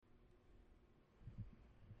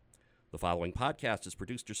The following podcast is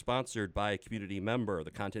produced or sponsored by a community member.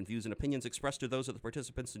 The content, views, and opinions expressed are those of the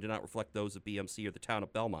participants and do not reflect those of BMC or the town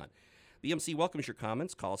of Belmont. BMC welcomes your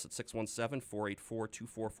comments. Call us at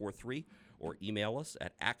 617-484-2443 or email us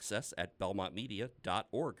at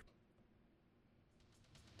access@belmontmedia.org.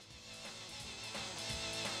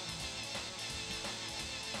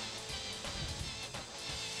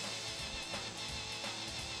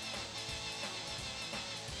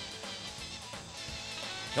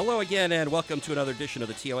 Hello again, and welcome to another edition of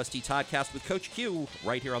the TOST Toddcast with Coach Q,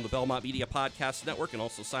 right here on the Belmont Media Podcast Network, and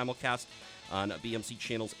also simulcast on BMC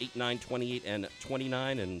channels 8, 9, 28, and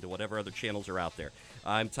 29, and whatever other channels are out there.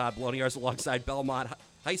 I'm Todd Bloniars alongside Belmont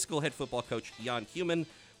High School head football coach Jan Human.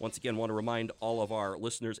 Once again, want to remind all of our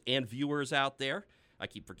listeners and viewers out there, I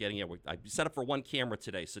keep forgetting it. I set up for one camera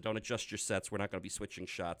today, so don't adjust your sets. We're not going to be switching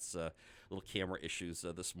shots. Little camera issues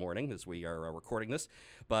this morning as we are recording this.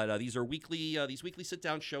 But these are weekly. These weekly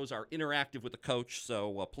sit-down shows are interactive with the coach.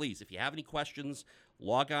 So please, if you have any questions,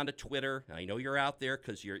 log on to Twitter. I know you're out there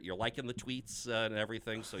because you're liking the tweets and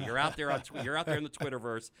everything. So you're out there on you're out there in the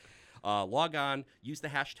Twitterverse. Log on. Use the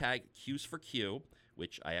hashtag Qs4Q,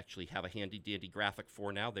 which I actually have a handy-dandy graphic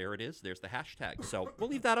for now. There it is. There's the hashtag. So we'll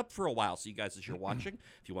leave that up for a while so you guys, as you're watching,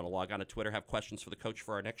 if you want to log on to Twitter, have questions for the coach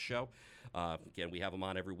for our next show. Again, we have them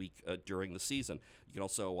on every week during the season. You can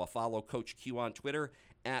also follow Coach Q on Twitter.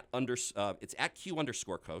 It's at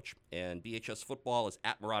Q_coach, and BHS Football is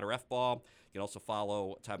at Marauder F-Ball. You can also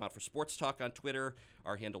follow Time Out for Sports Talk on Twitter.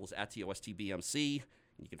 Our handle is at TOSTBMC.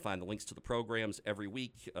 You can find the links to the programs every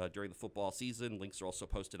week during the football season. Links are also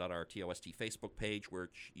posted on our TOST Facebook page where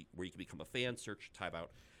you can become a fan. Search Time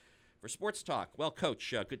Out for Sports Talk. Well,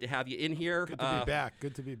 Coach, good to have you in here. Good to be back.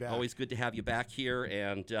 Good to be back. Always good to have you back here.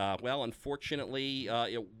 And, well, unfortunately,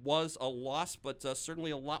 it was a loss, but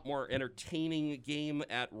certainly a lot more entertaining game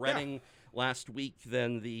at Reading last week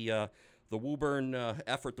than the Woburn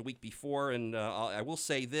effort the week before, and I will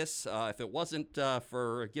say this, if it wasn't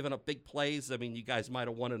for giving up big plays, I mean, you guys might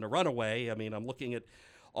have won in a runaway. I mean, I'm looking at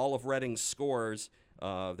all of Reading's scores.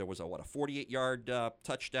 There was a 48-yard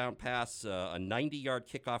touchdown pass, a 90-yard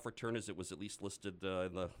kickoff return, as it was at least listed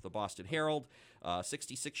in the Boston Herald,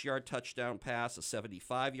 66-yard touchdown pass, a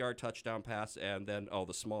 75-yard touchdown pass, and then,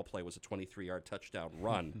 the small play was a 23-yard touchdown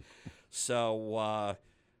run. So,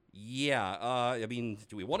 yeah, I mean,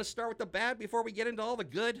 do we want to start with the bad before we get into all the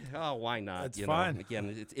good? Oh, why not? That's fine.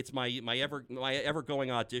 Again, it's my ever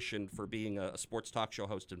going audition for being a sports talk show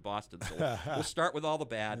host in Boston. So we'll start with all the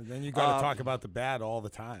bad. And then you got to talk about the bad all the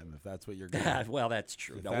time, if that's what you're going to do. Well, that's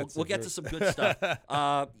true. No, we'll get to some good stuff.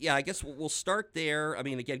 Yeah, I guess we'll start there. I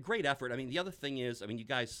mean, again, great effort. I mean, the other thing is, I mean, you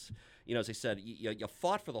guys, as I said, you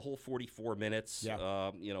fought for the whole 44 minutes.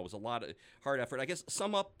 Yeah. It was a lot of hard effort. I guess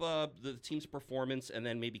sum up the team's performance and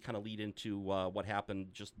then maybe kind of lead into what happened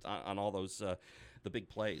just on all those the big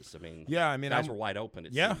plays. I mean, guys were wide open.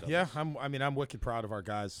 I'm wicked proud of our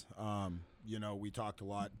guys. We talked a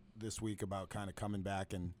lot this week about kind of coming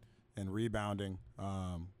back and rebounding,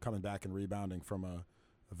 from a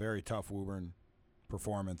very tough Woburn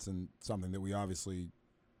performance, and something that we obviously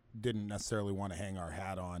didn't necessarily want to hang our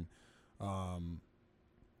hat on.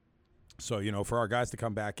 So, for our guys to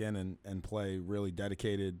come back in and play really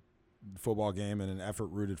dedicated football game and an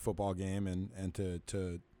effort-rooted football game and to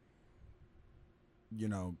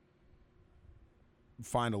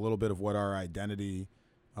find a little bit of what our identity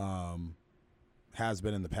has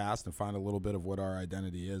been in the past and find a little bit of what our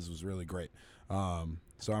identity is was really great.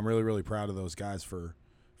 So I'm really, really proud of those guys for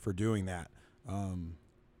doing that.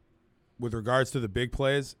 With regards to the big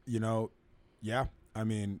plays, I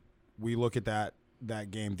mean, we look at that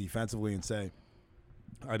game defensively and say,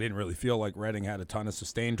 I didn't really feel like Reading had a ton of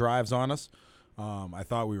sustained drives on us. I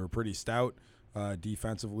thought we were pretty stout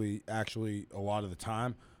defensively, actually, a lot of the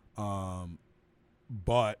time.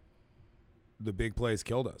 But the big plays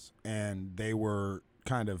killed us, and they were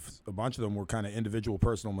a bunch of them were kind of individual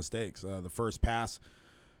personal mistakes. The first pass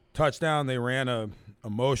touchdown, they ran a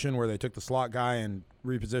motion where they took the slot guy and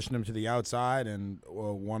repositioned him to the outside, and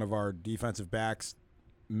one of our defensive backs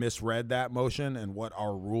misread that motion and what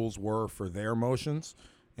our rules were for their motions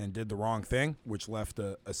and did the wrong thing, which left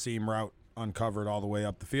a seam route uncovered all the way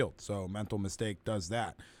up the field. So mental mistake does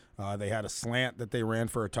that. They had a slant that they ran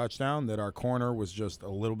for a touchdown that our corner was just a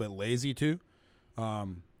little bit lazy to,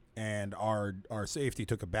 and our safety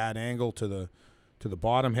took a bad angle to the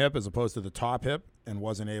bottom hip as opposed to the top hip and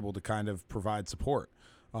wasn't able to kind of provide support.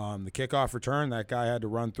 The kickoff return, that guy had to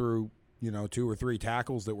run through 2 or 3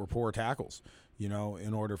 tackles that were poor tackles,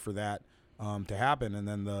 in order for that to happen. And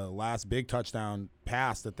then the last big touchdown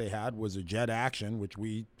pass that they had was a jet action, which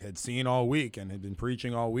we had seen all week and had been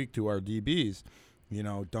preaching all week to our DBs.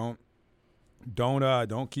 Don't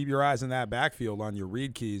don't keep your eyes in that backfield on your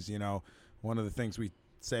read keys. You know, one of the things we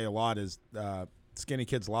say a lot is skinny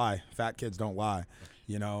kids lie, fat kids don't lie.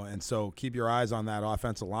 You know, and so keep your eyes on that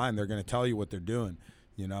offensive line. They're going to tell you what they're doing.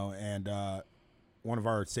 You know, and one of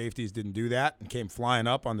our safeties didn't do that and came flying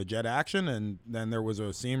up on the jet action, and then there was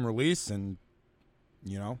a seam release, and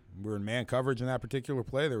you know, we were in man coverage in that particular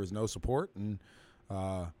play. There was no support, and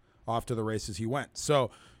off to the races he went.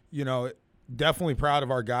 So, you know, definitely proud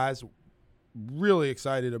of our guys. Really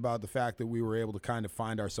excited about the fact that we were able to kind of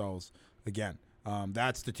find ourselves again.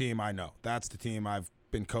 That's the team I know. That's the team I've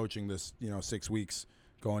been coaching this, 6 weeks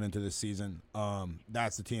going into this season.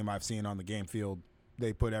 That's the team I've seen on the game field.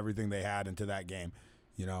 They put everything they had into that game,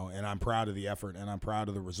 and I'm proud of the effort, and I'm proud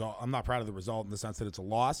of the result. I'm not proud of the result in the sense that it's a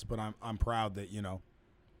loss, but I'm proud that,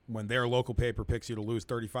 when their local paper picks you to lose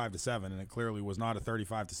 35-7, and it clearly was not a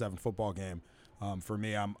 35-7 football game, for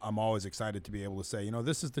me, I'm always excited to be able to say,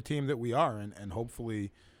 this is the team that we are, and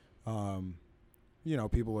hopefully,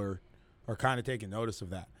 people are kind of taking notice of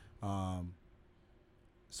that.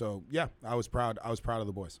 So yeah, I was proud of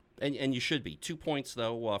the boys. And you should be. 2 points,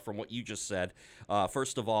 though, from what you just said.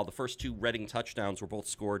 First of all, the first two Reading touchdowns were both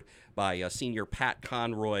scored by senior Pat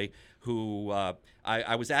Conroy, who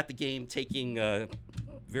I was at the game taking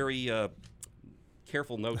very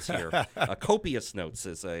careful notes here, copious notes,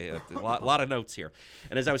 is a lot of notes here.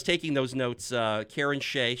 And as I was taking those notes, Karen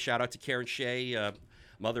Shea, shout out to Karen Shea,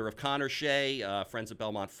 mother of Connor Shea, friends of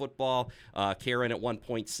Belmont football. Karen at one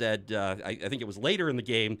point said, I think it was later in the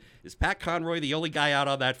game, is Pat Conroy the only guy out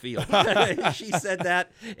on that field? She said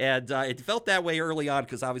that, and it felt that way early on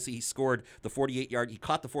because obviously he scored the 48-yard, he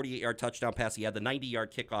caught the 48-yard touchdown pass. He had the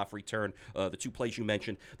 90-yard kickoff return, the two plays you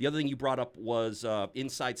mentioned. The other thing you brought up was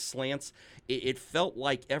inside slants. It felt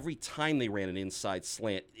like every time they ran an inside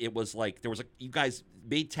slant, it was like you guys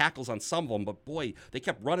made tackles on some of them, but boy, they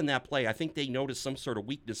kept running that play. I think they noticed some sort of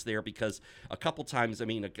weakness there because a couple times,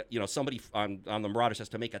 somebody on the Marauders has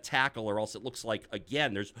to make a tackle, or else it looks like,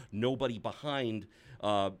 again, there's nobody behind,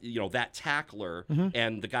 that tackler,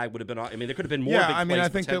 and the guy would have been. There could have been more. Yeah, I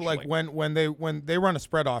think that like when they run a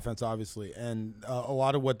spread offense, obviously, and a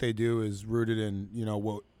lot of what they do is rooted in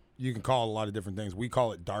what you can call a lot of different things. We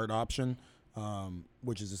call it dart option.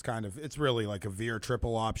 Which is this kind of, it's really like a veer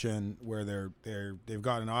triple option where they've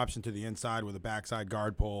got an option to the inside with a backside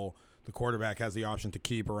guard pull. The quarterback has the option to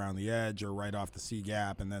keep around the edge or right off the C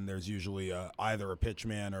gap, and then there's usually either a pitch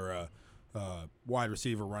man or a wide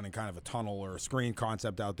receiver running kind of a tunnel or a screen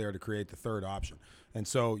concept out there to create the third option. And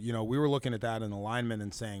so, we were looking at that in alignment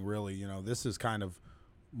and saying, really, this is kind of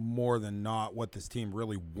more than not what this team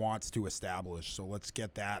really wants to establish. So let's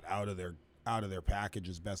get that out of their package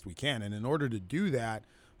as best we can. And in order to do that,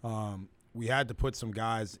 we had to put some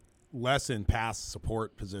guys less in pass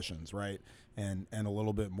support positions, right? And a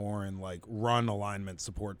little bit more in like run alignment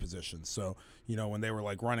support positions. So, when they were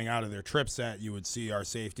like running out of their trip set, you would see our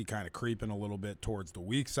safety kind of creeping a little bit towards the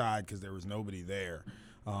weak side because there was nobody there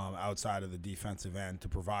outside of the defensive end to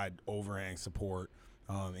provide overhang support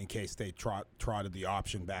in case they trotted the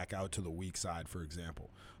option back out to the weak side, for example.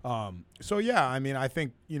 So, yeah, I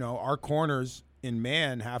think, our corners in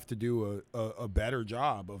man have to do a better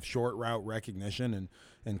job of short route recognition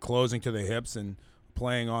and closing to the hips and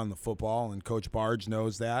playing on the football. And Coach Barge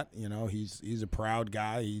knows that. He's a proud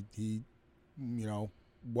guy. He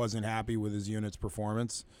wasn't happy with his unit's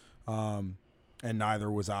performance. And neither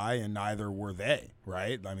was I, and neither were they,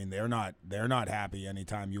 right? They're not happy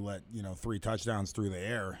anytime you let 3 touchdowns through the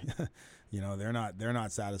air. They're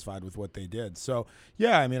not satisfied with what they did. So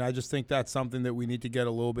yeah, I just think that's something that we need to get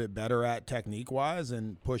a little bit better at technique wise,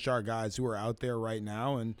 and push our guys who are out there right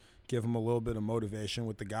now and give them a little bit of motivation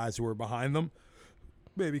with the guys who are behind them,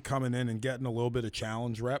 maybe coming in and getting a little bit of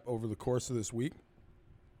challenge rep over the course of this week.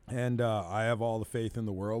 And I have all the faith in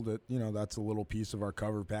the world that, that's a little piece of our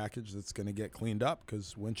cover package that's going to get cleaned up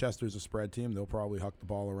because Winchester's a spread team. They'll probably huck the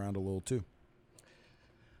ball around a little too.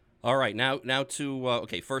 All right, now to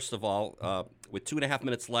first of all, with 2.5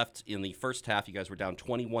 minutes left in the first half, you guys were down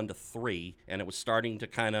 21-3, and it was starting to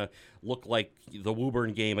kind of look like the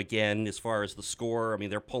Woburn game again as far as the score.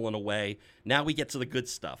 They're pulling away. Now we get to the good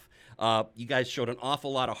stuff. You guys showed an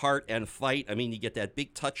awful lot of heart and fight. You get that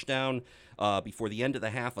big touchdown before the end of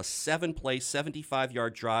the half, a 7-play,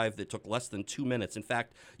 75-yard drive that took less than 2 minutes. In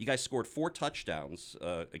fact, you guys scored 4 touchdowns.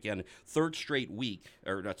 Again, third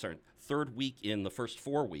third week in the first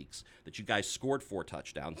 4 weeks that you guys scored 4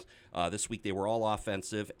 touchdowns. This week they were all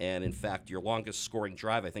offensive, and in fact, your longest scoring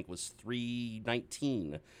drive, I think, was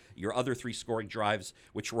 3:19. Your other 3 scoring drives,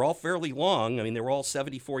 which were all fairly long, I mean, they were all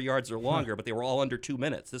 74 yards or longer, but they were all under 2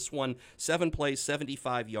 minutes. This one, 7 plays,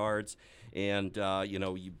 75 yards, and,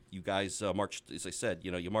 you guys marched, as I said,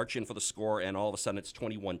 you march in for the score, and all of a sudden it's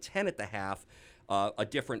 21-10 at the half. A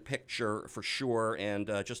different picture for sure,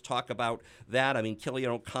 and just talk about that. I mean,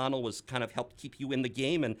 Killian O'Connell was kind of helped keep you in the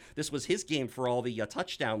game, and this was his game for all the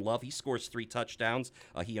touchdown love. He scores 3 touchdowns.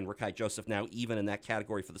 He and Rakai Joseph now even in that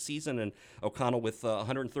category for the season, and O'Connell with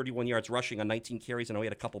 131 yards rushing on 19 carries. I know he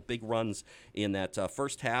had a couple big runs in that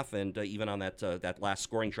first half, and even on that last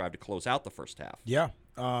scoring drive to close out the first half. Yeah,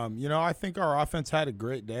 I think our offense had a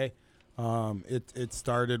great day. It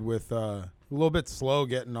started with a little bit slow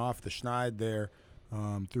getting off the schneid there.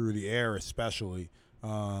 Through the air especially.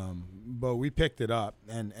 But we picked it up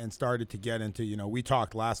and started to get into, we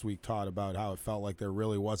talked last week, Todd, about how it felt like there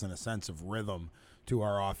really wasn't a sense of rhythm to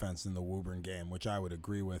our offense in the Woburn game, which I would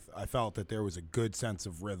agree with. I felt that there was a good sense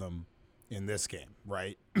of rhythm in this game,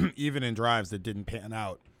 right? Even in drives that didn't pan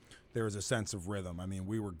out, there was a sense of rhythm. I mean,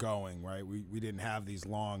 we were going, right? We didn't have these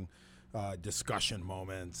long discussion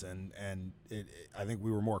moments, and I think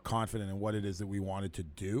we were more confident in what it is that we wanted to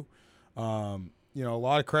do. A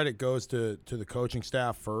lot of credit goes to the coaching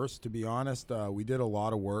staff first, to be honest. We did a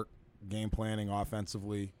lot of work game planning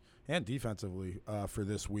offensively and defensively for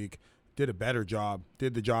this week. Did a better job,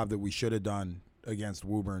 did the job that we should have done against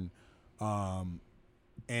Woburn,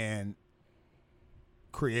 and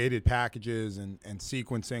created packages and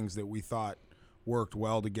sequencings that we thought worked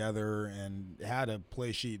well together, and had a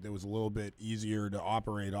play sheet that was a little bit easier to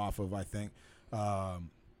operate off of, I think.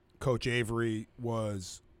 Coach Avery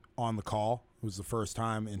was on the call. It was the first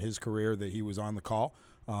time in his career that he was on the call.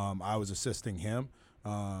 I was assisting him,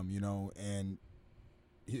 and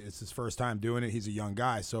it's his first time doing it. He's a young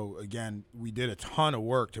guy. So, again, we did a ton of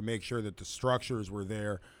work to make sure that the structures were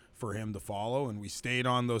there for him to follow, and we stayed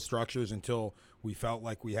on those structures until we felt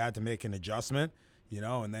like we had to make an adjustment,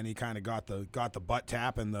 and then he kind of got the butt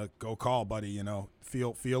tap and the go call, buddy,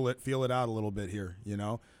 feel it out a little bit here,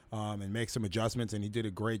 and make some adjustments, and he did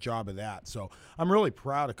a great job of that. So I'm really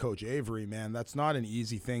proud of Coach Avery, man. That's not an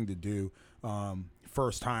easy thing to do.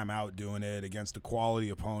 First time out doing it against a quality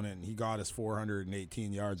opponent, and he got us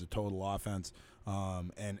 418 yards of total offense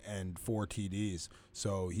and 4 TDs.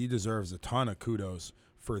 So he deserves a ton of kudos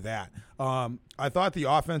for that. I thought the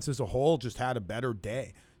offense as a whole just had a better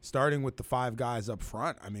day. Starting with the 5 guys up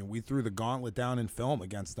front, I mean, we threw the gauntlet down in film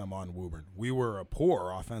against them on Woburn. We were a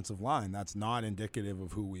poor offensive line. That's not indicative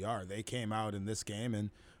of who we are. They came out in this game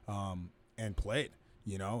and played,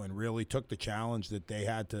 and really took the challenge that they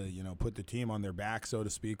had to, put the team on their back, so to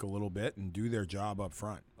speak, a little bit and do their job up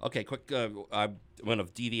front. Okay, quick. I'm going to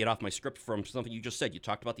deviate off my script from something you just said. You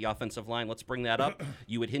talked about the offensive line. Let's bring that up.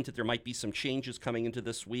 You had hinted there might be some changes coming into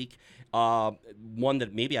this week. One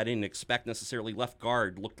that maybe I didn't expect necessarily. Left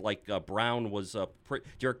guard looked like Derek Brown was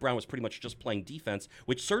pretty much just playing defense,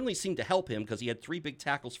 which certainly seemed to help him because he had 3 big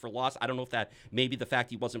tackles for loss. I don't know if that maybe the fact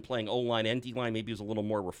he wasn't playing O-line and D-line, maybe he was a little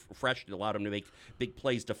more refreshed. It allowed him to make big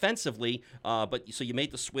plays defensively. But so you made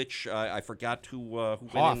the switch. I forgot who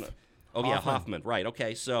went in. Oh, yeah, Hoffman. Right.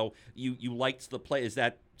 Okay. So you liked the play. Is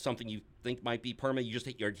that something you think might be permanent?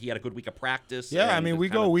 He had a good week of practice. Yeah, I mean, we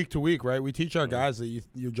go week to week, right? We teach our guys that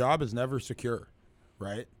your job is never secure,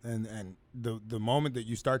 right? And the moment that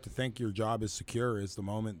you start to think your job is secure is the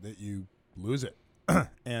moment that you lose it.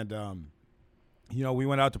 And, we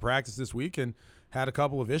went out to practice this week and had a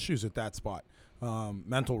couple of issues at that spot.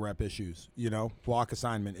 Mental rep issues, block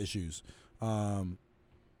assignment issues.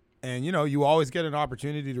 And, you always get an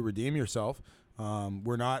opportunity to redeem yourself.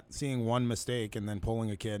 We're not seeing one mistake and then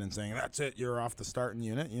pulling a kid and saying, that's it, you're off the starting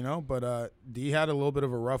unit, But D had a little bit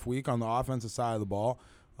of a rough week on the offensive side of the ball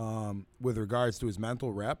with regards to his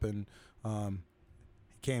mental rep. And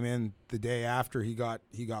he came in the day after he got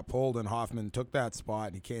pulled, and Hoffman took that spot.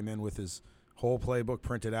 And he came in with his whole playbook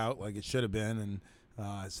printed out like it should have been. And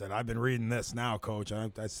I said, I've been reading this now, Coach.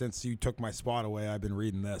 Since you took my spot away, I've been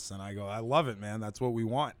reading this. And I go, I love it, man. That's what we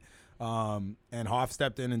want. And Hoff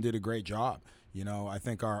stepped in and did a great job. I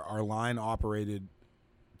think our line operated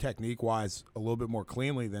technique-wise a little bit more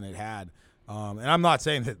cleanly than it had. And I'm not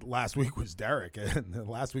saying that last week was Derek.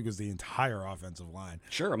 Last week was the entire offensive line.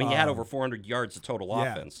 Sure. I mean, he had over 400 yards of total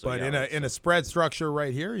offense. So but in a spread structure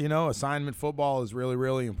right here, assignment football is really,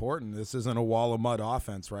 really important. This isn't a wall of mud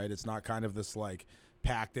offense, right? It's not kind of this,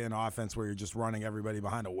 packed-in offense where you're just running everybody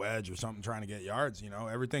behind a wedge or something trying to get yards.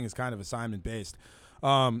 Everything is kind of assignment-based.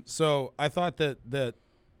 So I thought that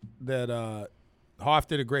Hoff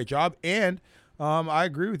did a great job. And I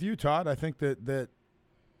agree with you, Todd. I think that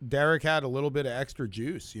Derek had a little bit of extra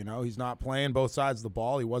juice. He's not playing both sides of the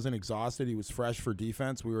ball. He wasn't exhausted. He was fresh for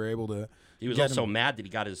defense. We were able to. He was also mad that he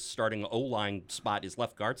got his starting O-line spot, his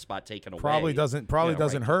left guard spot, taken away. Probably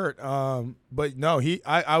doesn't hurt. But no,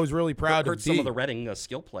 I was really proud hurt of some of the Reading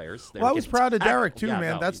skill players. I was proud of Derek too, yeah,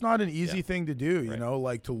 man. No, That's not an easy thing to do. Right.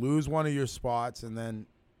 Like to lose one of your spots and then,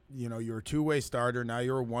 you're a two-way starter. Now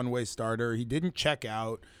you're a one-way starter. He didn't check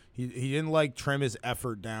out. He didn't trim his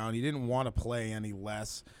effort down. He didn't want to play any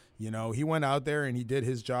less. He went out there and he did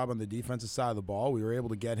his job on the defensive side of the ball. We were able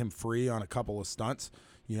to get him free on a couple of stunts.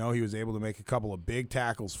 He was able to make a couple of big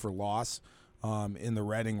tackles for loss in the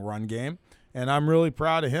Reading run game. And I'm really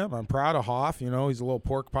proud of him. I'm proud of Hoff. He's a little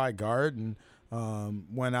pork pie guard and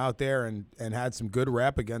went out there and had some good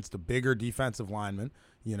rep against a bigger defensive lineman,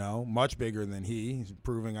 much bigger than He's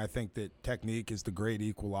proving, I think, that technique is the great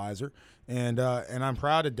equalizer. And I'm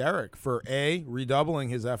proud of Derek for, A, redoubling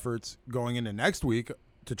his efforts going into next week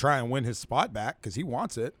to try and win his spot back because he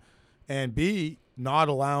wants it, and B, not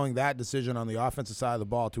allowing that decision on the offensive side of the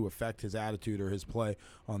ball to affect his attitude or his play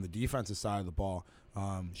on the defensive side of the ball.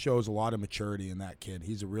 Shows a lot of maturity in that kid.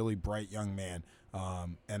 He's a really bright young man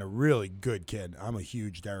and a really good kid. I'm a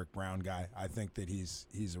huge Derek Brown guy. I think that he's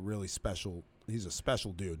a really special. He's a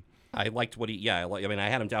special dude. I liked what I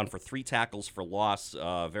had him down for 3 tackles for loss.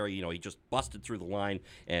 He just busted through the line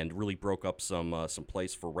and really broke up some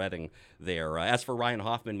plays for Reading there. As for Ryan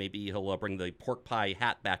Hoffman, maybe he'll bring the pork pie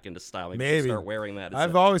hat back into style. Maybe he'll start wearing that.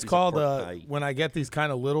 I've always called when I get these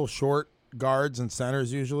kind of little short guards and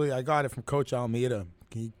centers. Usually, I got it from Coach Almeida.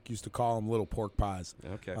 He used to call them little pork pies.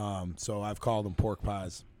 Okay. So I've called them pork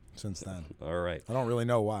pies since then. All right. I don't really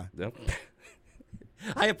know why. Yep.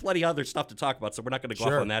 I have plenty of other stuff to talk about, so we're not going to go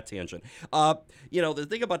off on that tangent. The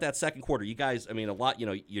thing about that second quarter, you guys, a lot,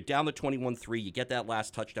 you're down to 21-3, you get that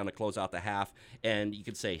last touchdown to close out the half, and you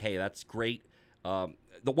can say, hey, that's great.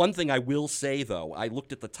 The one thing I will say, though, I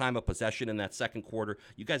looked at the time of possession in that second quarter.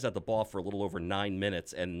 You guys had the ball for a little over 9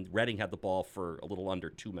 minutes, and Reading had the ball for a little under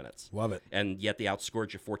 2 minutes. Love it. And yet they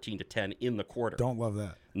outscored you 14-10 in the quarter. Don't love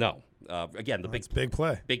that. No. Again, big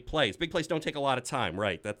play. Big plays. Big plays don't take a lot of time,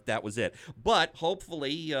 right? That was it. But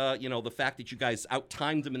hopefully, the fact that you guys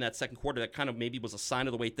out-timed them in that second quarter, that kind of maybe was a sign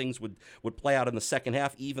of the way things would play out in the second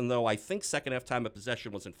half, even though I think second half time of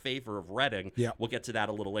possession was in favor of Reading. Yeah. We'll get to that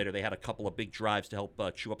a little later. They had a couple of big drives to help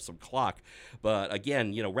chew up some clock. But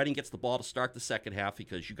again, Reading gets the ball to start the second half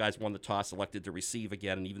because you guys won the toss, elected to receive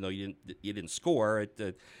again, and even though you didn't score,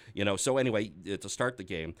 so anyway, to start the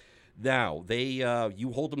game. Now,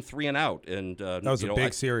 you hold them 3 and out. And, that was a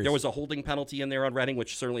big series. There was a holding penalty in there on Reading,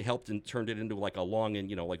 which certainly helped and turned it into a long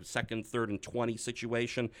and, second, third, and 20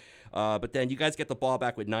 situation. But then you guys get the ball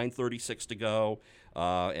back with 9:36 to go.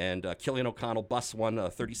 And Killian O'Connell busts one, a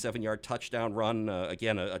 37-yard touchdown run.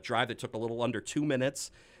 Again, a drive that took a little under 2 minutes.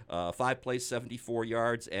 5 plays, 74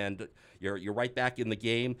 yards, and you're right back in the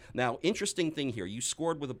game. Now, interesting thing here, you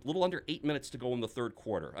scored with a little under 8 minutes to go in the third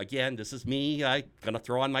quarter. Again, this is me. I'm going to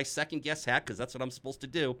throw on my second guess hat because that's what I'm supposed to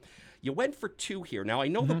do. You went for 2 here. Now, I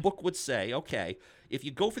know the book would say, okay, if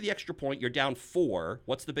you go for the extra point, you're down 4.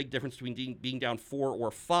 What's the big difference between being down 4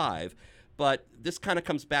 or 5? But this kind of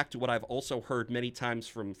comes back to what I've also heard many times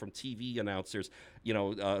from TV announcers.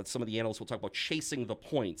 Some of the analysts will talk about chasing the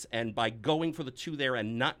points. And by going for the 2 there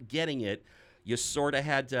and not getting it, you sort of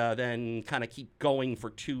had to then kind of keep going for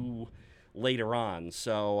 2 later on.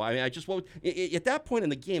 So, at that point in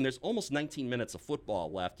the game, there's almost 19 minutes of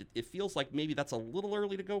football left. It feels like maybe that's a little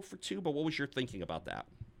early to go for 2, but what was your thinking about that?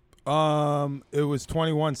 It was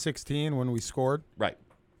 21-16 when we scored. Right.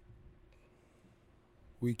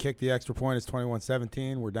 We kicked the extra point. It's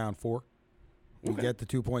 21-17. We're down 4. We get the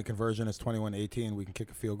 2-point conversion. It's 21-18. We can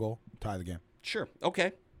kick a field goal, tie the game. Sure.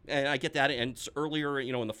 Okay. And I get that. And earlier,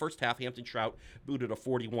 in the first half, Hampton Trout booted a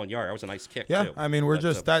 41-yard. That was a nice kick, too. Yeah, we're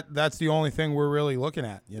just that's the only thing we're really looking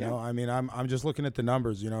at, know. I'm just looking at the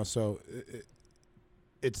numbers, so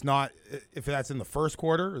it's not – if that's in the first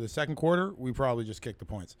quarter or the second quarter, we probably just kick the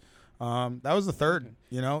points. That was the third.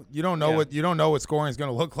 You don't know what scoring is going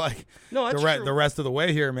to look like. No, that's true. The rest of the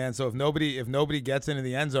way here, man. So if nobody gets into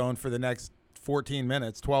the end zone for the next 14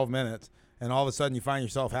 minutes, 12 minutes, and all of a sudden you find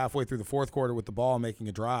yourself halfway through the fourth quarter with the ball making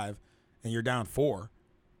a drive, and you're down 4.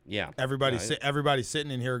 Yeah, everybody's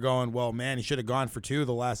sitting in here going, well, man, he should have gone for 2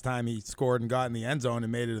 the last time he scored and got in the end zone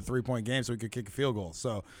and made it a 3-point game so he could kick a field goal.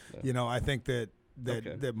 So, I think that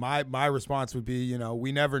my response would be,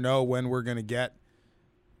 we never know when we're going to get.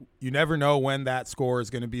 You never know when that score is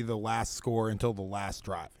going to be the last score until the last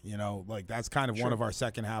drive. That's kind of one of our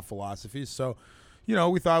second half philosophies. So,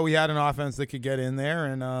 we thought we had an offense that could get in there,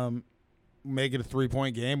 and make it a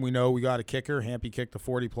 3-point game. We know we got a kicker. Hampy kicked a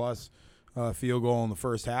 40-plus field goal in the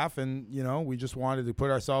first half, and we just wanted to put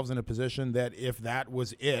ourselves in a position that if that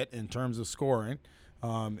was it in terms of scoring,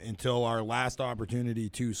 until our last opportunity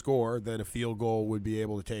to score, that a field goal would be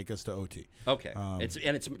able to take us to OT. Okay, it's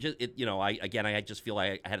just I just feel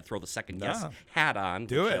I had to throw the second guess hat on,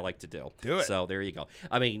 which I like to do. Do it. So there you go.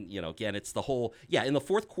 I mean, again, it's the whole in the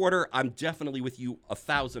fourth quarter. I'm definitely with you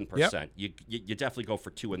 1,000%. You definitely go for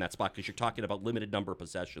 2 in that spot because you're talking about limited number of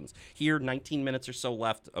possessions. Here, 19 minutes or so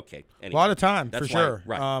left. Okay, anyway, a lot of time for sure.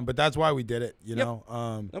 Right. But that's why we did it.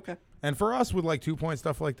 Okay. And for us with like 2-point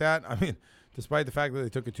stuff like that, I mean, despite the fact that they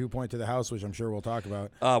took a 2-point to the house, which I'm sure we'll talk about.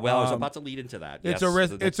 I was about to lead into that. It's a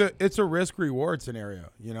risk. It's a risk reward scenario.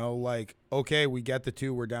 Like, okay, we get the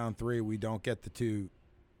 2, we're down 3. We don't get the 2,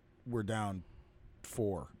 we're down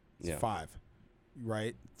 4. It's 5,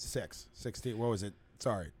 right? 6, 16. What was it?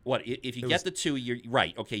 Sorry. What if you get the 2? You're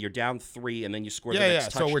right. Okay, you're down 3, and then you score the next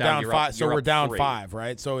touchdown. So we're down 5. So we're down 3. 5,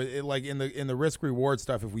 right? So it, like in the risk reward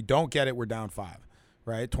stuff, if we don't get it, we're down 5,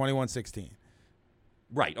 right? 21-16.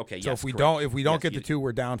 Right. Okay. So yes, if we correct. don't get the 2,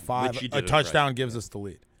 we're down 5. A touchdown gives us the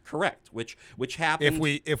lead. Correct. Which happened.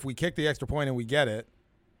 If we kick the extra point and we get it,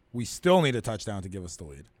 we still need a touchdown to give us the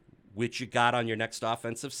lead. Which you got on your next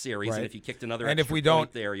offensive series, right. And if you kicked another and extra if we don't,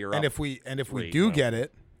 point there, you're and up. If we do get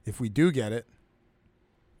it,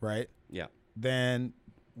 right? Yeah. Then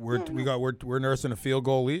we're nursing a field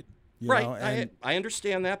goal lead. Right, I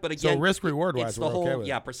understand that, but again, so risk reward wise, it's the we're whole okay with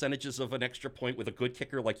it. Percentages of an extra point with a good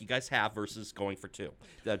kicker like you guys have versus going for 2.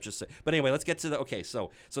 But anyway, let's get to the So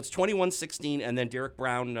it's 21-16, and then Derek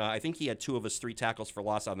Brown. I think he had 2 of his 3 tackles for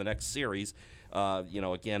loss on the next series.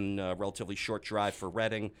 Again, relatively short drive for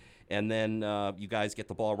Reading. And then you guys get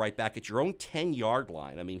the ball right back at your own 10-yard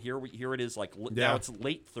line. I mean, here it is. Now it's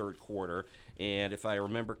late third quarter, and if I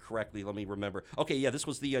remember correctly, let me remember. Okay, yeah, this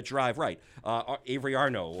was the drive, right? Avery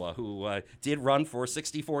Arno, who did run for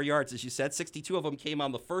 64 yards, as you said. 62 of them came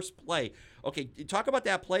on the first play. Okay, talk about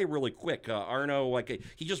that play really quick. Arno,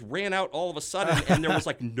 he just ran out all of a sudden, and there was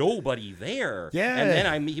nobody there. Yeah. And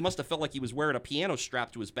then he must have felt like he was wearing a piano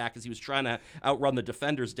strap to his back as he was trying to outrun the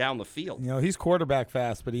defenders down the field. He's quarterback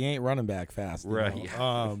fast, but he ain't running back fast. Right.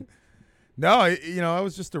 No, it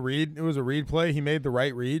was just a read. It was a read play. He made the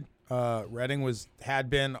right read. Reading had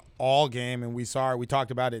been all game, and we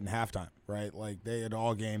talked about it in halftime, right? Like they had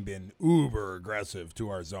all game been uber aggressive to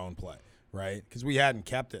our zone play, right? Because we hadn't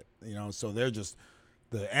kept it, so they're just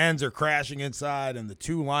the ends are crashing inside, and the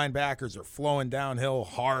 2 linebackers are flowing downhill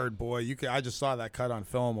hard. Boy, I just saw that cut on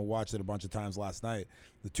film. I watched it a bunch of times last night.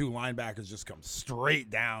 The 2 linebackers just come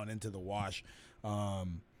straight down into the wash.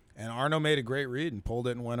 And Arno made a great read and pulled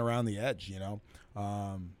it and went around the edge,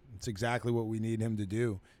 It's exactly what we need him to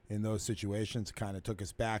do in those situations. Kind of took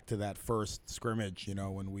us back to that first scrimmage,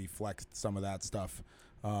 when we flexed some of that stuff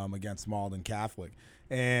against Malden Catholic.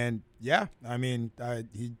 And, yeah, I mean,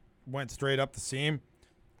 he went straight up the seam.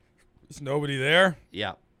 There's nobody there.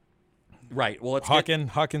 Yeah. Right. Well, it's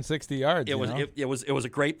hucking 60 yards. It was a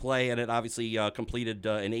great play, and it obviously completed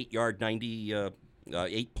an 8-yard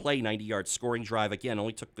 8-play 90-yard scoring drive. Again,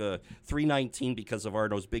 only took 3:19 because of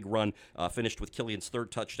Arno's big run. Finished with Killian's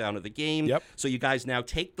 3rd touchdown of the game. Yep. So you guys now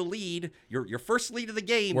take the lead. Your first lead of the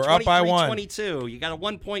game. We're up by 1. 22. You got a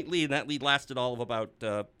 1-point lead, and that lead lasted all of about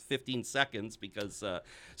 15 seconds because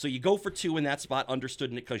so you go for 2 in that spot.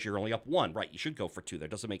 Understood because you're only up 1. Right. You should go for 2. That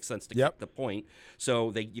doesn't make sense to kick the point.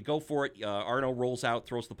 So you go for it. Arno rolls out,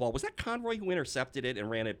 throws the ball. Was that Conroy who intercepted it and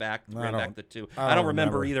ran back the 2? I don't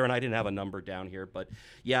remember either, and I didn't have a number down here. But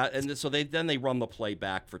yeah, and so they run the play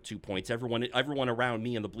back for 2 points. Everyone around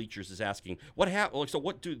me in the bleachers is asking, what happened? So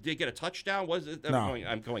did they get a touchdown? Was it?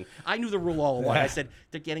 I'm going. I knew the rule all along. I said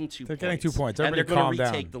they're getting 2 points. They're getting 2 points. And they're going to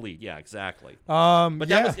retake the lead. Yeah, exactly. But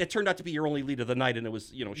it turned out to be your only lead of the night, and it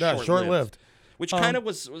was short-lived. Which kind of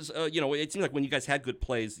was it seemed like when you guys had good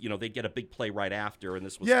plays, they'd get a big play right after, and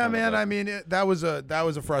this was man. I mean, that was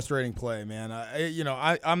a frustrating play, man.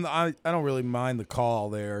 I don't really mind the call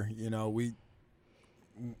there.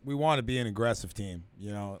 We want to be an aggressive team.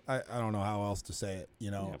 I don't know how else to say it.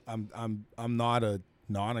 I'm not a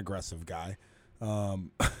non-aggressive guy.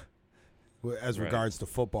 As regards to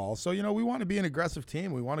football. So, we want to be an aggressive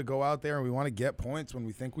team. We want to go out there and we want to get points when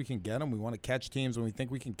we think we can get them. We want to catch teams when we think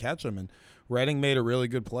we can catch them. And Reading made a really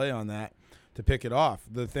good play on that to pick it off.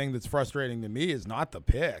 The thing that's frustrating to me is not the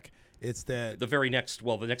pick. It's that the next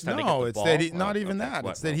time they get the ball. No, it's that not even that.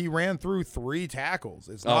 It's that he ran through 3 tackles.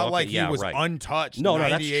 It's not like he was untouched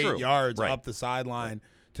 98 yards up the sideline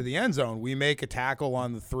to the end zone. We make a tackle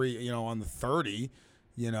on the 30.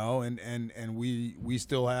 and we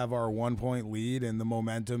still have our 1 point lead and the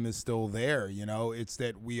momentum is still there. It's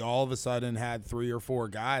that we all of a sudden had 3 or 4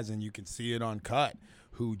 guys, and you can see it on cut,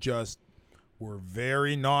 who just were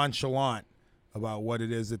very nonchalant about what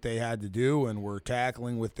it is that they had to do and were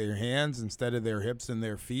tackling with their hands instead of their hips and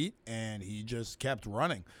their feet, and he just kept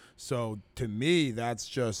running. So to me, that's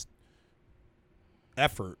just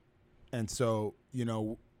effort. And so,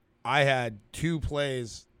 I had 2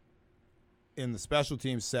 plays in the special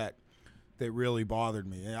teams set that really bothered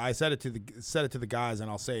me. And I said it to the guys,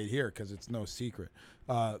 and I'll say it here because it's no secret.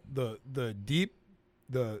 The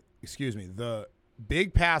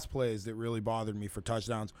big pass plays that really bothered me for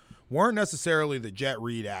touchdowns weren't necessarily the jet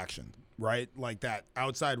read action, right? Like that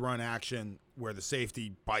outside run action where the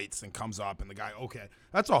safety bites and comes up and the guy, okay,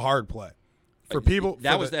 that's a hard play. For people,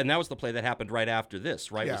 that was the play that happened right after this,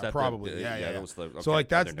 right? Yeah, was that probably. That was the, okay, so like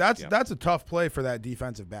that's a tough play for that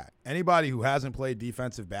defensive back. Anybody who hasn't played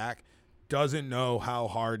defensive back doesn't know how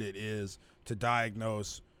hard it is to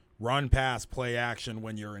diagnose run, pass, play action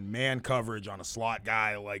when you're in man coverage on a slot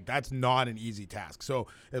guy. Like, that's not an easy task. So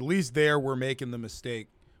at least there we're making the mistake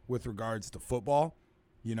with regards to football.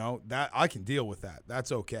 That I can deal with that.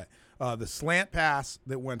 That's okay. The slant pass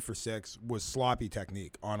that went for 6 was sloppy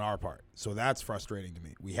technique on our part. So that's frustrating to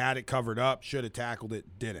me. We had it covered up, should have tackled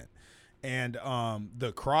it, didn't. And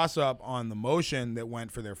the cross up on the motion that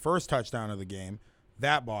went for their first touchdown of the game,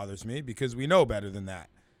 that bothers me because we know better than that.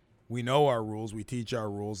 We know our rules. We teach our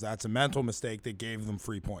rules. That's a mental mistake that gave them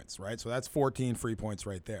free points, right? So that's 14 free points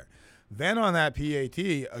right there. Then on that PAT,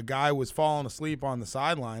 a guy was falling asleep on the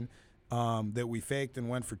sideline that we faked and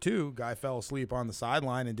went for 2. Guy fell asleep on the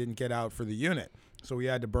sideline and didn't get out for the unit. So we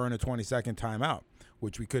had to burn a 20-second timeout,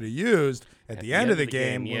 which we could have used at the end of the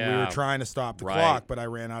game when we were trying to stop the clock, but I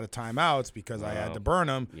ran out of timeouts because I had to burn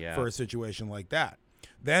them for a situation like that.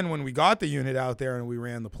 Then when we got the unit out there and we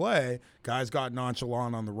ran the play, guys got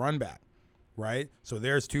nonchalant on the run back, right? So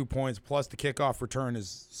there's 2 points plus the kickoff return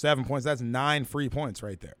is 7 points. That's 9 free points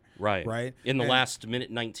right there. Right. In the last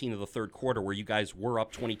minute 19 of the third quarter where you guys were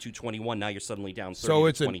up 22-21, now you're suddenly down 30-22. So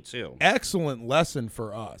it's an excellent lesson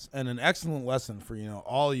for us and an excellent lesson for,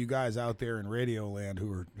 all you guys out there in radio land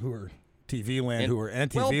who are TV land, who are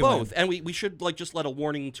NTV land. Well, both. And we should just let a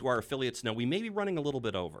warning to our affiliates know we may be running a little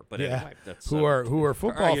bit over. But anyway, that's who are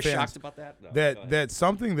football fans. Are you shocked about that? No, that's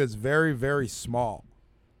something that's very, very small,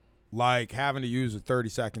 like having to use a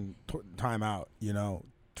 30-second timeout,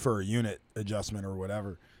 for a unit adjustment or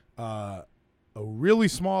whatever. A really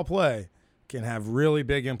small play can have really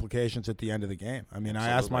big implications at the end of the game. I mean,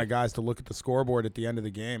 Absolutely. I asked my guys to look at the scoreboard at the end of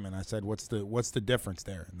the game, and I said, what's the difference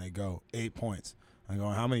there? And they go, 8 points. I go,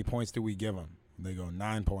 how many points do we give them? And they go,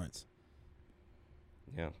 9 points.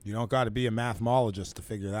 Yeah. You don't got to be a mathemologist to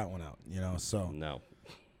figure that one out, so. No.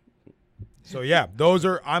 So, yeah, those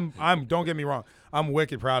are – I'm don't get me wrong. I'm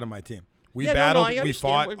wicked proud of my team. We battled. We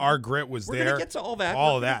fought. Our grit was there. We're going to get to all that.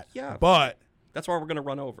 All of that. Yeah. But – that's why we're going to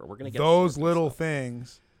run over. We're going to get those little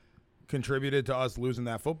things contributed to us losing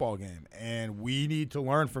that football game, and we need to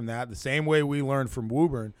learn from that. The same way we learned from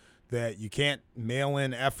Woburn that you can't mail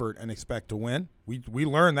in effort and expect to win. We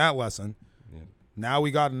learned that lesson. Yeah. Now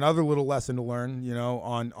we got another little lesson to learn,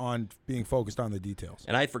 on being focused on the details.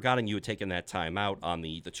 And I had forgotten you had taken that time out on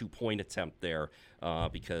the 2-point attempt there.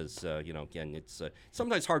 Because, again, it's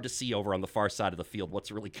sometimes hard to see over on the far side of the field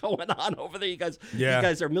what's really going on over there. You guys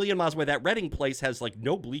are a million miles away. That Reading place has,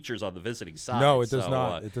 no bleachers on the visiting side. No, it does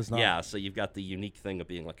not. It does not. Yeah, so you've got the unique thing of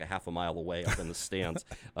being like a half a mile away up in the stands.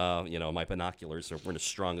 My binoculars weren't as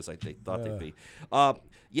strong as I thought they'd be.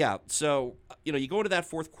 So, you go into that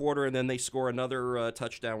fourth quarter, and then they score another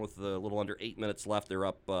touchdown with a little under 8 minutes left. They're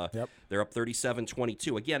up They're up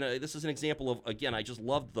 37-22. Again, this is an example of, I just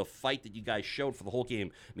loved the fight that you guys showed for the whole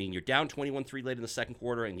game. I mean, you're down 21-3 late in the second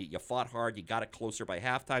quarter, and you fought hard. You got it closer by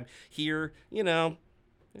halftime. Here, a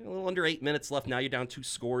little under 8 minutes left. Now you're down 2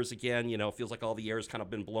 scores again. It feels like all the air has kind of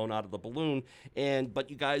been blown out of the balloon. But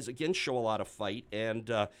you guys, again, show a lot of fight.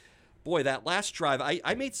 And boy, that last drive,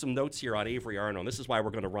 I made some notes here on Avery Arno, and this is why we're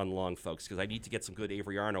going to run long, folks, because I need to get some good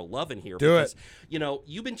Avery Arno love in here. Because,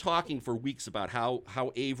 you've been talking for weeks about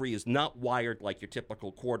how Avery is not wired like your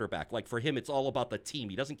typical quarterback. Like, for him, it's all about the team.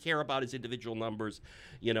 He doesn't care about his individual numbers.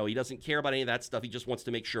 He doesn't care about any of that stuff. He just wants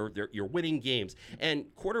to make sure you're winning games. And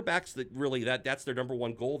quarterbacks that really, that's their number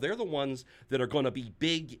one goal. They're the ones that are going to be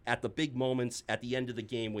big at the big moments at the end of the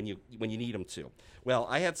game when you need them to. Well,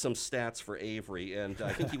 I had some stats for Avery, and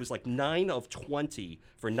I think he was like 9 of 20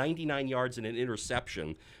 for 99 yards and an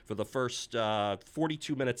interception for the first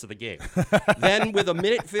 42 minutes of the game. Then with a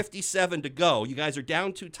minute 57 to go, you guys are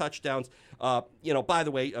down 2 touchdowns. By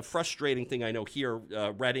the way, a frustrating thing I know here,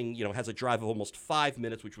 Reading, has a drive of almost 5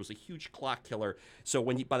 minutes, which was a huge clock killer. So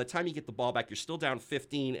by the time you get the ball back, you're still down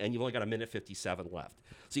 15, and you've only got a minute 57 left.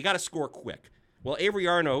 So you got to score quick. Well, Avery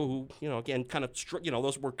Arno, who, again, kind of,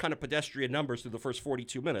 those were kind of pedestrian numbers through the first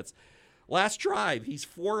 42 minutes. Last drive, he's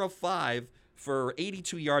 4 of 5 for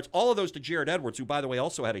 82 yards. All of those to Jared Edwards, who, by the way,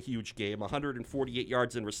 also had a huge game, 148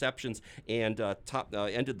 yards in receptions, and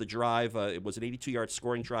ended the drive. It was an 82-yard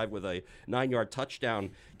scoring drive with a 9-yard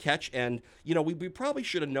touchdown catch. And, we probably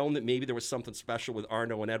should have known that maybe there was something special with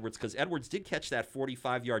Arno and Edwards, because Edwards did catch that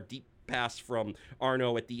 45-yard deep pass from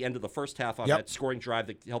Arno at the end of the first half on that scoring drive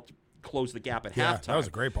that helped close the gap at halftime. That was a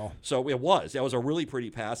great ball. So it was. That was a really pretty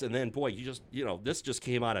pass. And then, boy, this just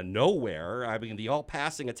came out of nowhere. I mean, the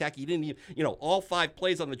all-passing attack, you didn't even, all 5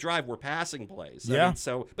 plays on the drive were passing plays. Yeah.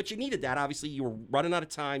 But you needed that. Obviously, you were running out of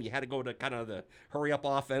time. You had to go to kind of the hurry-up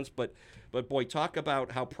offense. But boy, talk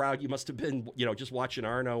about how proud you must have been, just watching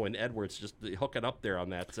Arno and Edwards just hooking up there on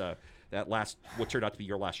that last, what turned out to be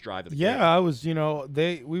your last drive of the game. I was,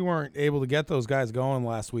 we weren't able to get those guys going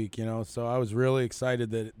last week, so I was really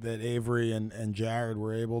excited that Avery and Jared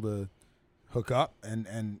were able to hook up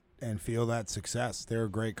and feel that success. They're a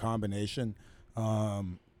great combination.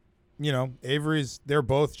 Avery's, they're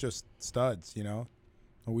both just studs,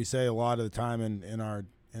 We say a lot of the time in our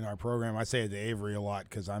program, I say it to Avery a lot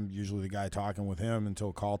because I'm usually the guy talking with him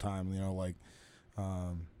until call time, you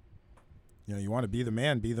want to be the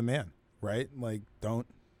man, right? Like, don't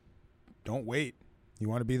wait. You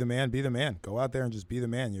want to be the man. Go out there and just be the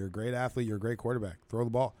man. You're a great athlete. You're a great quarterback. Throw the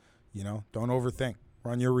ball. Don't overthink.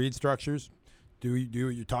 Run your read structures. Do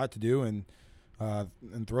what you're taught to do, and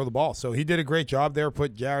throw the ball. So he did a great job there.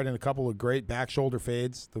 Put Jared in a couple of great back shoulder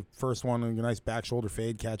fades. The first one, a nice back shoulder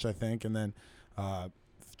fade catch, I think, and then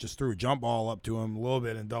just threw a jump ball up to him a little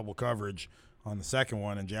bit in double coverage on the second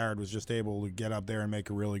one, and Jared was just able to get up there and make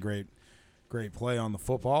a really great play on the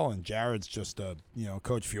football. And Jared's just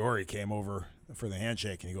Coach Fiore came over for the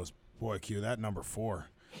handshake, and he goes, "Boy, Q, that number 4."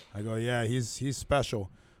 I go, "Yeah, he's special.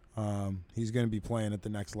 He's going to be playing at the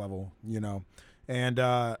next level,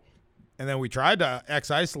 And then we tried to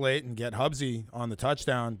isolate and get Hubsy on the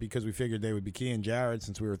touchdown because we figured they would be keying Jared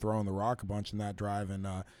since we were throwing the rock a bunch in that drive, and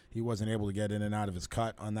he wasn't able to get in and out of his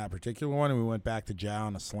cut on that particular one. And we went back to Jao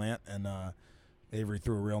on a slant, and Avery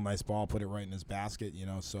threw a real nice ball, put it right in his basket,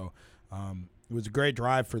 So it was a great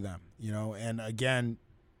drive for them, And again,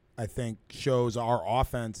 I think shows our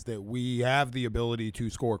offense that we have the ability to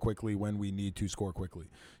score quickly when we need to score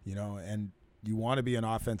quickly, And you want to be an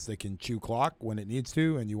offense that can chew clock when it needs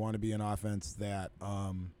to, and you want to be an offense that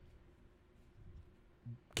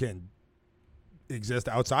can exist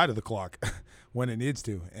outside of the clock when it needs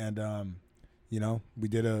to. And we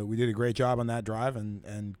did a great job on that drive,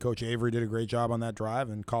 and Coach Avery did a great job on that drive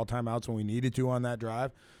and called timeouts when we needed to on that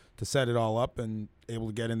drive to set it all up and able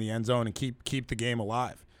to get in the end zone and keep the game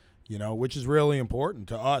alive, which is really important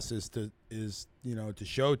to us is to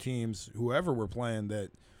show teams, whoever we're playing,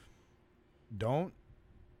 that don't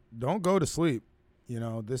go to sleep.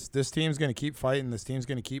 This team's going to keep fighting. This team's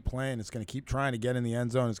going to keep playing. It's going to keep trying to get in the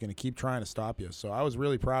end zone. It's going to keep trying to stop you. So I was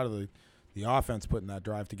really proud of the offense putting that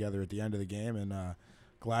drive together at the end of the game, and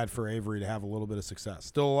glad for Avery to have a little bit of success.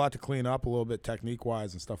 Still a lot to clean up a little bit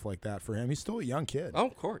technique-wise and stuff like that for him. He's still a young kid. Oh,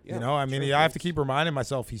 of course, yeah. I have to keep reminding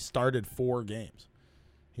myself he started 4 games.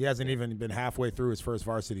 He hasn't even been halfway through his first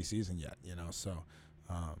varsity season yet, So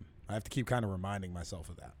I have to keep kind of reminding myself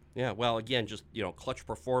of that. Yeah, well, again, just, clutch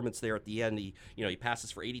performance there at the end. He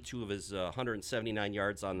passes for 82 of his 179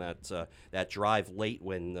 yards on that drive late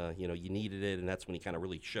when, you needed it, and that's when he kind of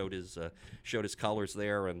really showed his colors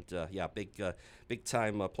there. And, big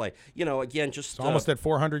time play. Again, just... It's almost at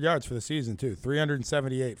 400 yards for the season, too.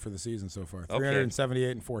 378 for the season so far.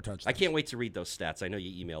 378 and 4 touchdowns. I can't wait to read those stats. I know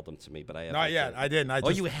you emailed them to me, but I haven't. Not yet. I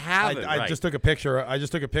didn't. You haven't? I just took a picture. I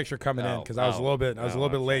just took a picture coming in because I was a little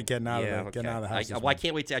bit late getting out of the house. I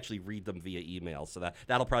can't wait to actually read them via email, so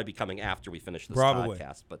that'll probably be coming after we finish this Probably.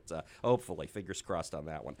 podcast, but hopefully, fingers crossed on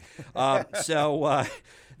that one.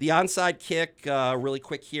 The onside kick, really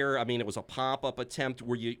quick here. I mean, it was a pop-up attempt.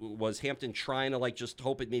 Was Hampton trying to just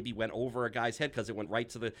hope it maybe went over a guy's head because it went right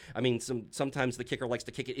to the? I mean, sometimes the kicker likes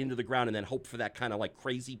to kick it into the ground and then hope for that kind of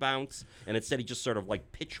crazy bounce, and instead he just sort of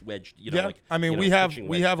pitch wedged. We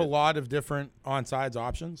have a lot of different onside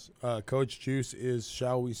options. Coach Juice is,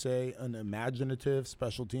 shall we say, an imaginative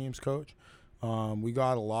special teams coach. We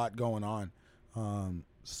got a lot going on.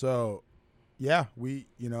 We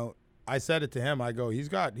I said it to him. I go, he's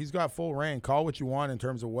got full reign. Call what you want in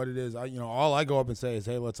terms of what it is. All I go up and say is,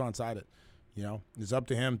 hey, let's onside it. It's up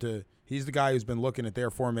to him to. He's the guy who's been looking at their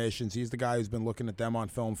formations. He's the guy who's been looking at them on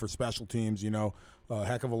film for special teams. A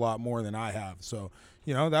heck of a lot more than I have. So,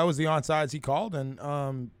 that was the onsides he called, and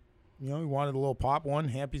he wanted a little pop one.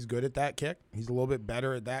 Hampy's good at that kick. He's a little bit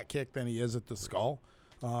better at that kick than he is at the skull.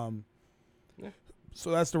 So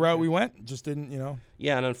that's the route we went. Just didn't,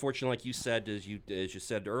 Yeah, and unfortunately, like you said, as you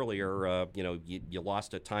said earlier, you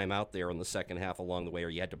lost a timeout there in the second half along the way, or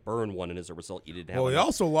you had to burn one, and as a result, you didn't have. Well, we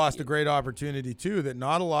also lost a great opportunity too that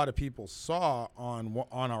not a lot of people saw on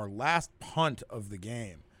our last punt of the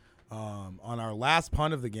game. On our last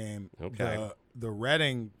punt of the game, okay. The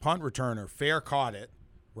Reading punt returner fair caught it,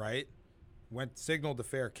 right? Signaled the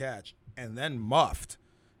fair catch, and then muffed.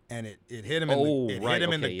 And it hit him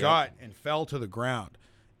in the gut and fell to the ground.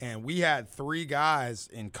 And we had 3 guys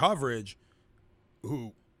in coverage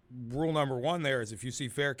who, rule number 1 there is if you see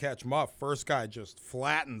fair catch muff, first guy just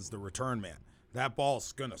flattens the return man. That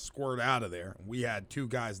ball's going to squirt out of there. We had 2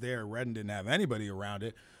 guys there. Redden didn't have anybody around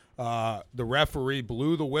it. The referee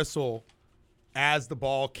blew the whistle as the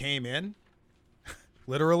ball came in,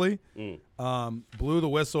 literally. Blew the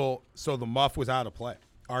whistle so the muff was out of play.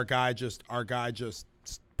 Our guy just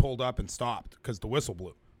pulled up and stopped because the whistle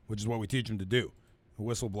blew, which is what we teach him to do. The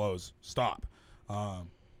whistle blows, stop.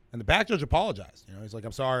 And the back judge apologized. He's like,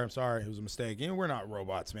 I'm sorry. It was a mistake. We're not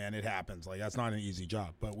robots, man. It happens. Like, that's not an easy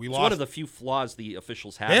job. But we lost. It's one of the few flaws the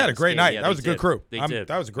officials had. They had a great night. Yeah, that was a good crew. They did.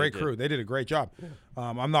 That was a great crew. They did a great job.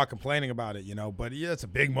 I'm not complaining about it, but yeah, it's a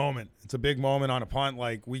big moment. It's a big moment on a punt.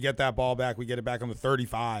 Like, we get that ball back. We get it back on the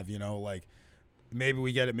 35, like, maybe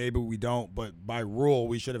we get it, maybe we don't. But by rule,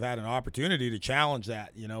 we should have had an opportunity to challenge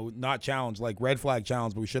that. Not challenge like red flag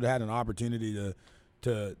challenge, but we should have had an opportunity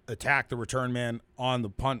to attack the return man on the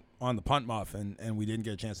punt muff, and we didn't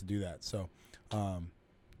get a chance to do that. So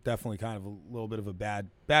definitely kind of a little bit of a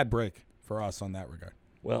bad break for us on that regard.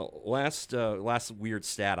 Well, last weird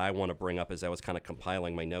stat I want to bring up as I was kind of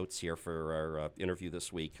compiling my notes here for our interview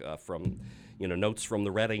this week from notes from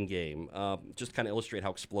the Reading game, just kind of illustrate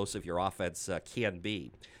how explosive your offense can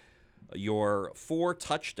be. Your 4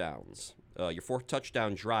 touchdowns, your 4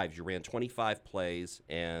 touchdown drives, you ran 25 plays,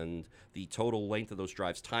 and the total length of those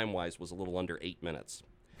drives time-wise was a little under 8 minutes.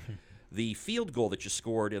 The field goal that you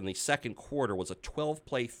scored in the second quarter was a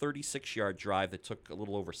 12-play, 36-yard drive that took a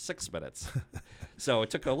little over 6 minutes. So it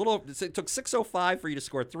took 6:05 for you to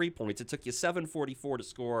score 3 points. It took you 7:44 to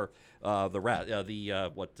score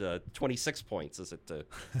 26 points, as it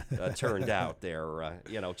turned out there.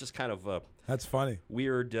 Just kind of that's funny.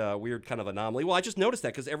 Weird kind of anomaly. Well, I just noticed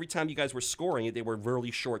that because every time you guys were scoring, they were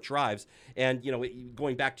really short drives. And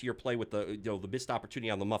going back to your play with the missed opportunity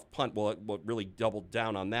on the muff punt, what really doubled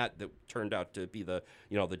down on that turned out to be the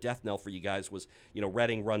death knell for you guys was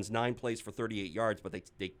Reading runs 9 plays for 38 yards, but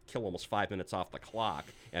they kill almost 5 minutes off the clock,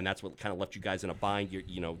 and that's what kind of left you guys in a bind.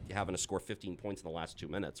 You're having to score 15 points in the last 2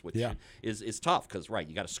 minutes, which is tough because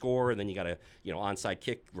you got to score and then you got to onside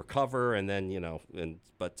kick, recover, and then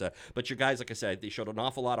but your guys, like I said, they showed an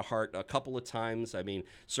awful lot of heart a couple of times. I mean,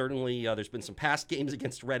 certainly there's been some past games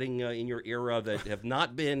against Reading in your era that have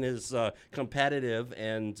not been as competitive,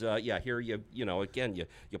 and here again you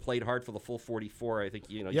played hard for the full 44. I think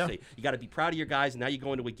you say you got to be proud of your guys. Now you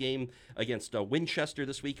go into a game against Winchester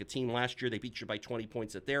this week, a team last year they beat you by 20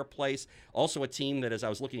 points at their place. Also a team that, as I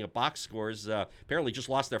was looking at box scores, apparently just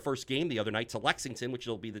lost their first game the other night to Lexington, which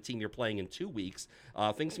will be the team you're playing in 2 weeks.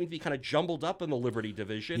 Things seem to be kind of jumbled up in the Liberty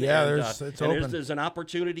division. Yeah, it's open. There's an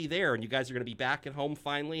opportunity there, and you guys are going to be back at home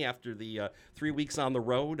finally after the 3 weeks on the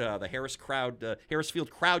road. The Harrisfield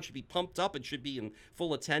crowd should be pumped up and should be in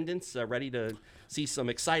full attendance, ready to see some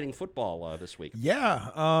exciting football this week.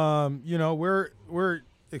 Yeah, we're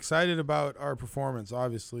excited about our performance,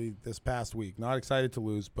 obviously, this past week. Not excited to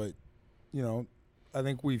lose, but, I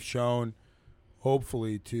think we've shown,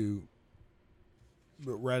 hopefully, to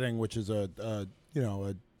Reading, which is a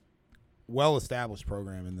well-established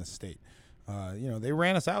program in this state. They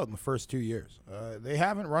ran us out in the first 2 years. They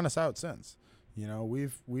haven't run us out since.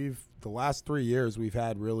 We've the last 3 years we've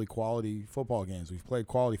had really quality football games. We've played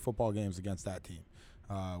quality football games against that team.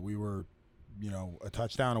 We were, a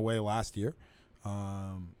touchdown away last year,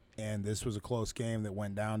 and this was a close game that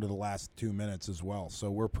went down to the last 2 minutes as well. So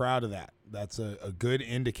we're proud of that. That's a good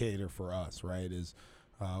indicator for us, right? Is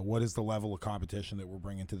what is the level of competition that we're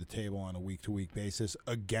bringing to the table on a week-to-week basis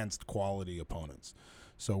against quality opponents?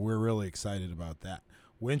 So we're really excited about that.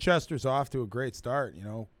 Winchester's off to a great start.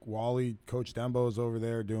 Wally, Coach Dembo's over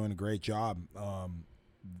there doing a great job.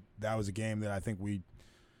 That was a game that I think we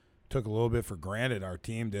took a little bit for granted, our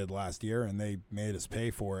team did last year, and they made us pay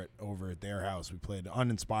for it over at their house. We played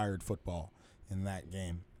uninspired football in that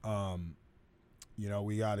game.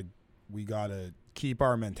 We gotta keep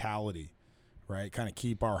our mentality, right? Kind of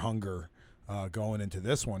keep our hunger going into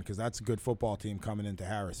this one, because that's a good football team coming into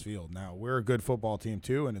Harris Field. Now, we're a good football team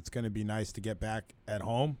too, and it's going to be nice to get back at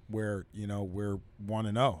home where, we're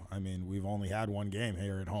 1-0. I mean, we've only had one game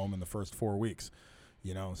here at home in the first 4 weeks,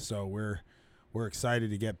 so we're excited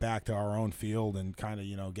to get back to our own field and kind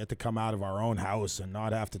of, get to come out of our own house and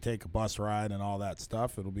not have to take a bus ride and all that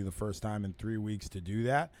stuff. It'll be the first time in 3 weeks to do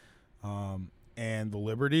that. And the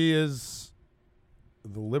Liberty is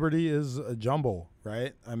a jumble,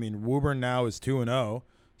 right? I mean, Woburn now is 2-0,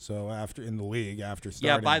 so after starting.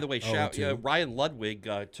 Yeah, by the way, Ryan Ludwig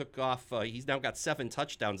took off. He's now got 7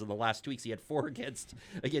 touchdowns in the last 2 weeks. He had 4 against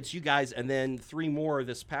you guys, and then 3 more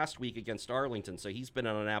this past week against Arlington. So he's been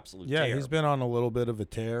on an absolute tear. Yeah, he's been on a little bit of a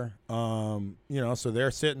tear. So they're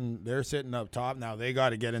sitting up top now. They got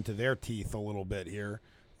to get into their teeth a little bit here.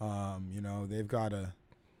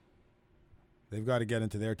 They've got to get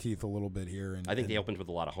into their teeth a little bit here. And I think they opened with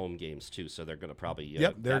a lot of home games, too, so they're going to probably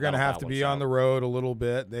they're going to have to be on the road a little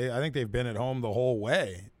bit. I think they've been at home the whole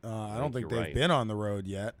way. I don't think they've been on the road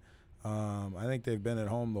yet. I think they've been at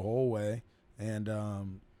home the whole way. And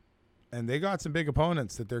they got some big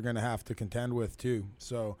opponents that they're going to have to contend with, too.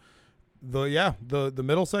 So, the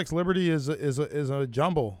Middlesex Liberty is a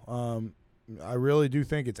jumble. I really do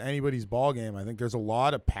think it's anybody's ball game. I think there's a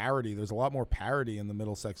lot of parity. There's a lot more parity in the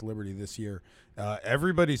Middlesex Liberty this year.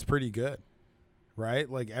 Everybody's pretty good, right?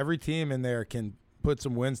 Like, every team in there can put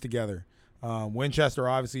some wins together. Winchester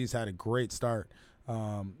obviously has had a great start.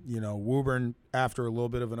 Woburn, after a little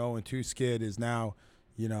bit of an 0-2 skid, is now,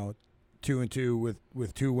 2-2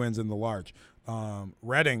 with 2 wins in the large.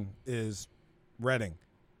 Reading is Reading.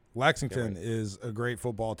 Lexington is a great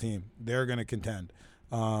football team. They're going to contend.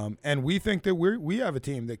 And we think that we have a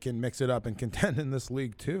team that can mix it up and contend in this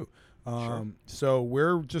league too. So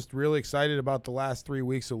we're just really excited about the last 3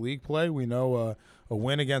 weeks of league play. We know a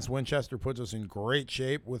win against Winchester puts us in great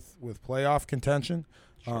shape with playoff contention,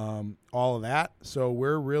 all of that. So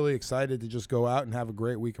we're really excited to just go out and have a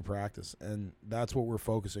great week of practice, and that's what we're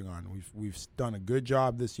focusing on. We've done a good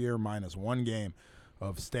job this year, minus 1 game,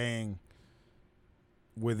 of staying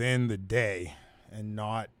within the day and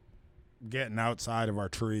not getting outside of our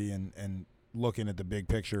tree and looking at the big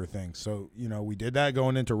picture of things. So, we did that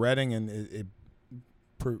going into Reading, and it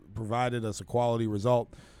provided us a quality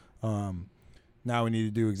result. Now we need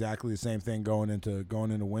to do exactly the same thing going into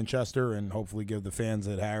Winchester, and hopefully give the fans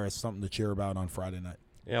at Harris something to cheer about on Friday night.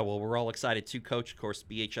 Yeah, well, we're all excited too, Coach. Of course,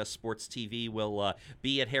 BHS Sports TV will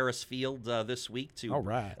be at Harris Field this week to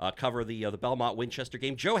cover the Belmont-Winchester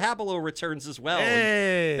game. Joe Habelo returns as well.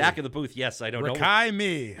 Hey! Back in the booth, yes, I don't know. Rakai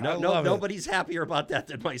me. Nobody's happier about that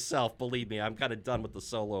than myself, believe me. I'm kind of done with the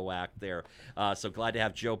solo act there. So glad to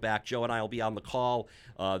have Joe back. Joe and I will be on the call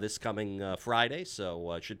this coming Friday,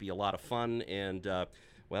 so it should be a lot of fun. And,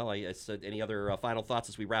 I said, any other final thoughts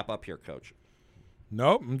as we wrap up here, Coach?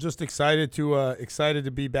 Nope, I'm just excited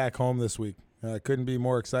to be back home this week. Couldn't be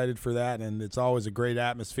more excited for that, and it's always a great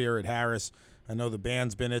atmosphere at Harris. I know the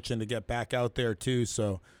band's been itching to get back out there too,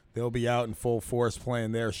 so they'll be out in full force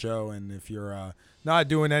playing their show. And if you're not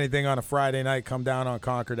doing anything on a Friday night, come down on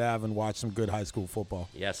Concord Ave and watch some good high school football.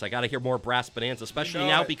 Yes, I got to hear more Brass Bonanza, especially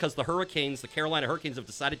now because the Carolina Hurricanes have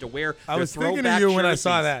decided to wear their throwback jerseys.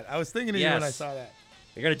 I was thinking of you when I saw that.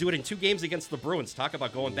 They're going to do it in 2 games against the Bruins. Talk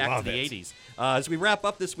about going back to the 80s. As we wrap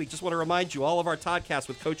up this week, just want to remind you, all of our podcasts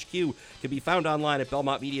with Coach Q can be found online at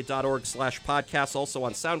belmontmedia.org/podcasts, also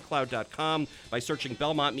on SoundCloud.com by searching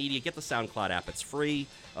Belmont Media. Get the SoundCloud app. It's free.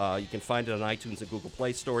 You can find it on iTunes and Google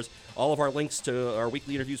Play stores. All of our links to our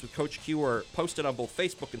weekly interviews with Coach Q are posted on both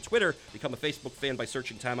Facebook and Twitter. Become a Facebook fan by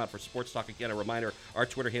searching Timeout for Sports Talk. Again, a reminder, our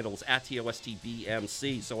Twitter handle is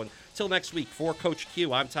 @TOSTBMC. So until next week, for Coach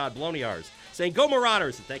Q, I'm Todd Bloniarz, saying go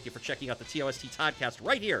Marauders, and thank you for checking out the TOST Podcast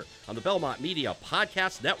right here on the Belmont Media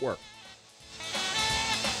Podcast Network.